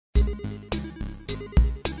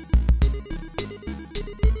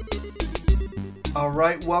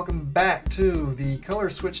Alright, welcome back to the Color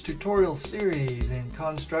Switch tutorial series in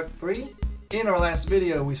Construct 3. In our last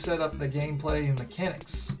video we set up the gameplay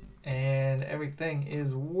mechanics and everything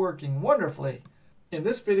is working wonderfully. In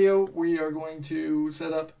this video we are going to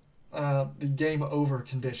set up the game over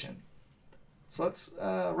condition. So let's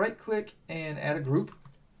right click and add a group.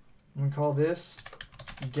 I'm going to call this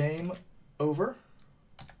game over.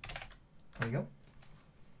 There we go.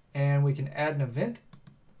 And we can add an event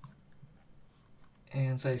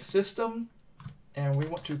and say system, and we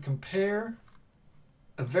want to compare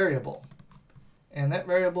a variable, and that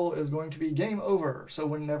variable is going to be game over. So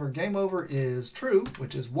whenever game over is true,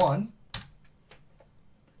 which is 1,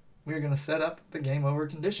 we're going to set up the game over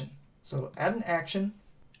condition. So add an action,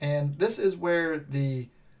 and this is where the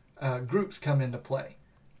groups come into play.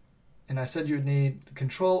 And I said you would need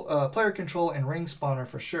player control and ring spawner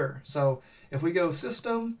for sure. So if we go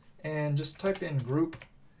system and just type in group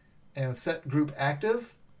and set group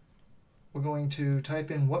active, we're going to type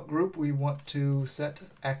in what group we want to set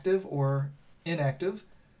active or inactive,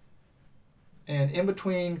 and in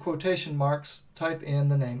between quotation marks type in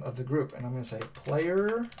the name of the group. And I'm going to say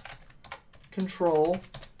player control,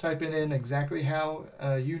 type it in exactly how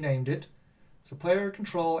you named it. So player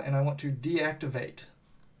control, and I want to deactivate.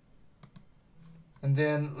 And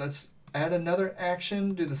then let's add another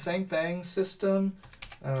action, do the same thing, system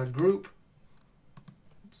group,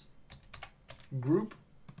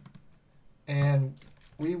 and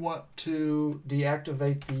we want to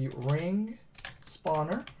deactivate the ring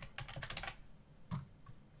spawner.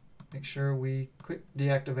 Make sure we click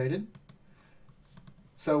deactivated.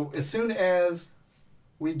 So as soon as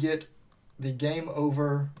we get the game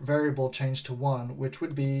over variable changed to 1, which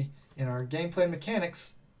would be in our gameplay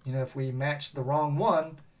mechanics, if we match the wrong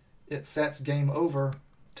one, it sets game over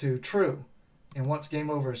to true. And once game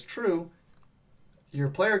over is true, your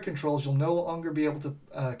player controls, you'll no longer be able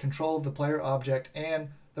to control the player object, and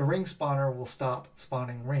the ring spawner will stop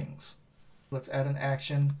spawning rings. Let's add an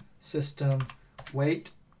action, system,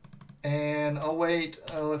 wait, and I'll wait,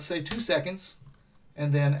 let's say 2 seconds,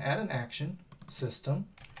 and then add an action, system,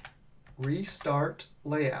 restart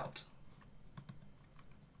layout.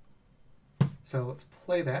 So let's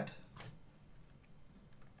play that.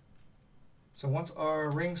 So once our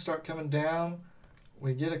rings start coming down,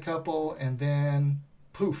 we get a couple, and then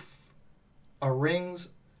poof, our rings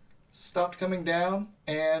stopped coming down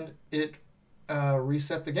and it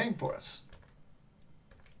reset the game for us.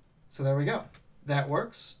 So there we go. That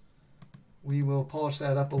works. We will polish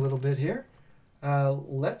that up a little bit here.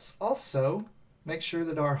 Let's also make sure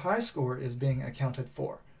that our high score is being accounted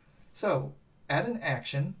for. So add an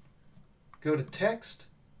action, go to text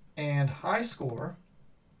and high score,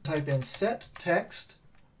 type in set text,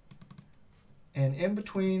 and in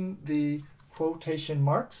between the quotation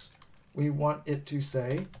marks, we want it to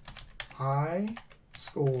say high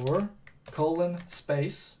score colon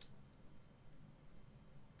space.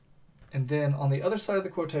 And then on the other side of the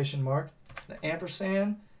quotation mark, the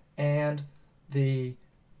ampersand and the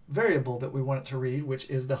variable that we want it to read, which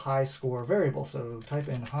is the high score variable. So type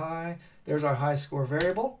in high, there's our high score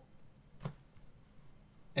variable,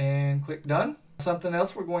 and click done. Something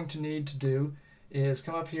else we're going to need to do is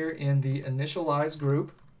come up here in the initialize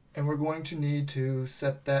group, and we're going to need to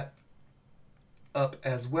set that up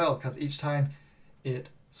as well, because each time it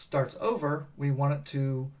starts over, we want it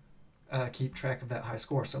to keep track of that high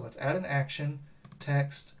score. So let's add an action,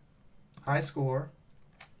 text, high score,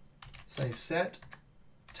 say set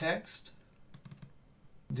text,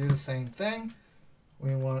 do the same thing.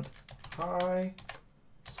 We want high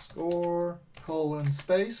score colon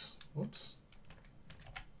space, whoops,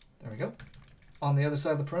 there we go. On the other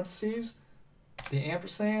side of the parentheses, the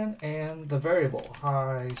ampersand and the variable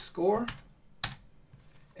high score,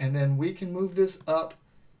 and then we can move this up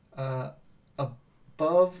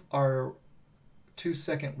above our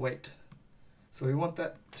 2-second wait. So we want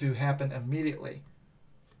that to happen immediately.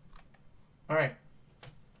 All right.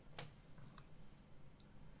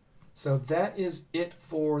 So that is it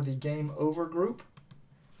for the game over group.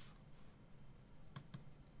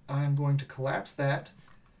 I'm going to collapse that.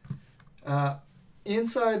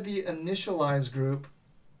 Inside the initialize group,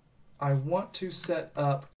 I want to set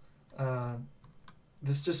up,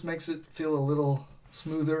 this just makes it feel a little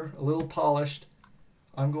smoother, a little polished.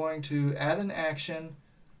 I'm going to add an action,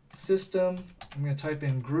 system, I'm going to type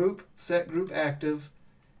in group, set group active,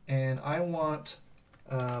 and I want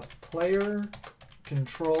player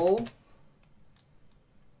control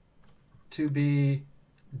to be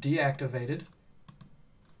deactivated,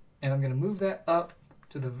 and I'm going to move that up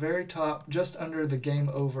to the very top just under the game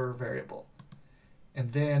over variable.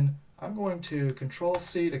 And then I'm going to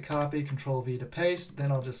Control-C to copy, Control-V to paste.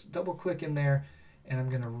 Then I'll just double-click in there, and I'm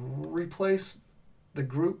going to replace the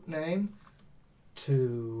group name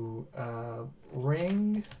to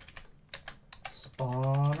ring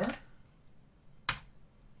spawner.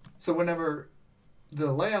 So whenever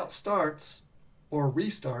the layout starts or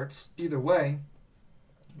restarts, either way,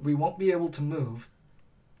 we won't be able to move,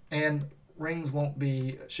 and rings won't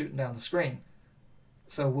be shooting down the screen.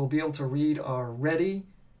 So we'll be able to read our ready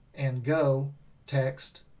and go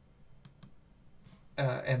text,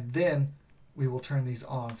 and then we will turn these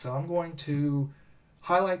on. So I'm going to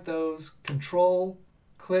highlight those, Control,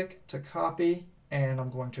 click to copy, and I'm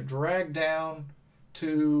going to drag down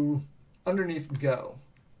to underneath go.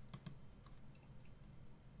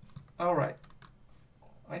 All right,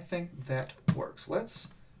 I think that works. Let's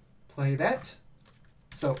play that.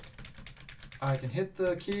 So I can hit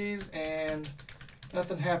the keys and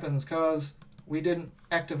nothing happens because we didn't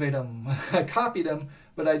activate them. I copied them,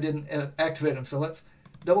 but I didn't activate them. So let's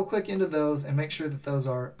double click into those and make sure that those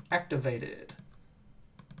are activated.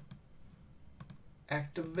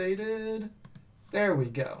 Activated. There we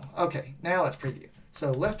go. Okay, now let's preview.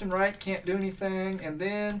 So left and right can't do anything, and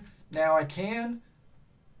then now I can.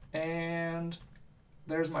 And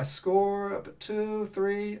there's my score up at 2,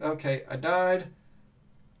 3. Okay, I died.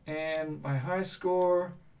 And my high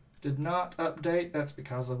score did not update. That's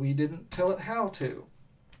because we didn't tell it how to.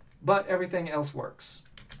 But everything else works.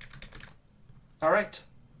 All right.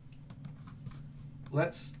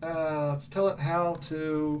 Let's tell it how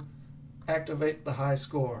to activate the high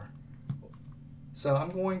score. So I'm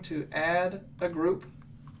going to add a group,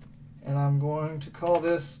 and I'm going to call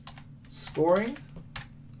this scoring.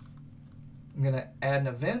 I'm going to add an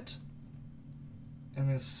event. I'm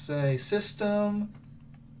going to say system,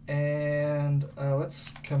 and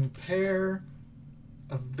let's compare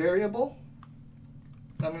a variable.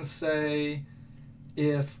 I'm going to say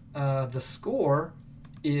if the score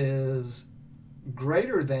is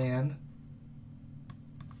greater than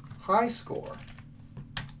high score.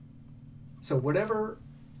 So whatever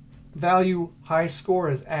value high score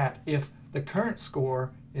is at, if the current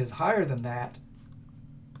score is higher than that,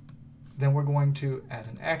 then we're going to add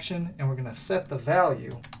an action, and we're going to set the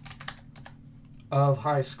value of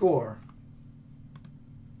high score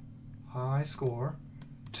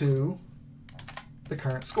to the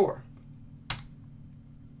current score.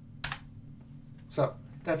 So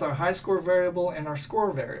that's our high score variable and our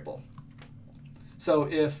score variable. So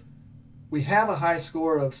if we have a high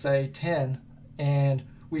score of, say, 10, and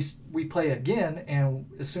we play again, and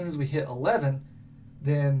as soon as we hit 11,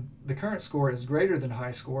 then the current score is greater than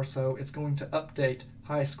high score, so it's going to update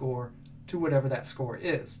high score to whatever that score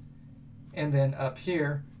is. And then up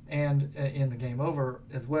here, and in the game over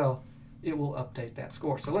as well, it will update that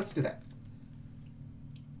score. So let's do that.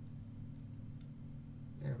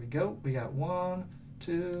 There we go. We got 1,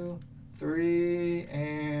 2, 3,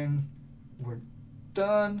 and we're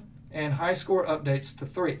done. And high score updates to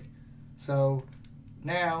 3. So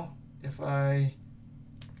now if I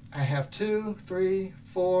have 2, 3,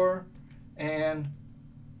 4, and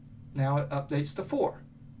now it updates to 4.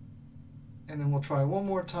 And then we'll try one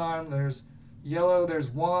more time. There's yellow, there's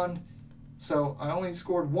 1. So I only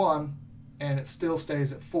scored 1, and it still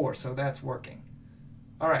stays at 4, so that's working.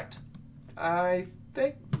 All right, I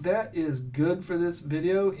think that is good for this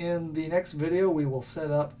video. In the next video, we will set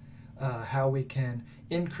up how we can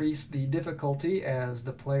increase the difficulty as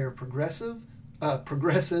the player progresses,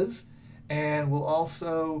 and we'll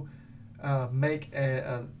also make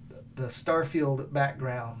the Starfield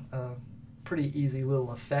background a pretty easy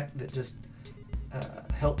little effect that just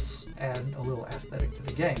helps add a little aesthetic to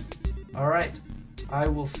the game. All right, I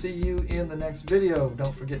will see you in the next video.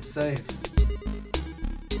 Don't forget to save.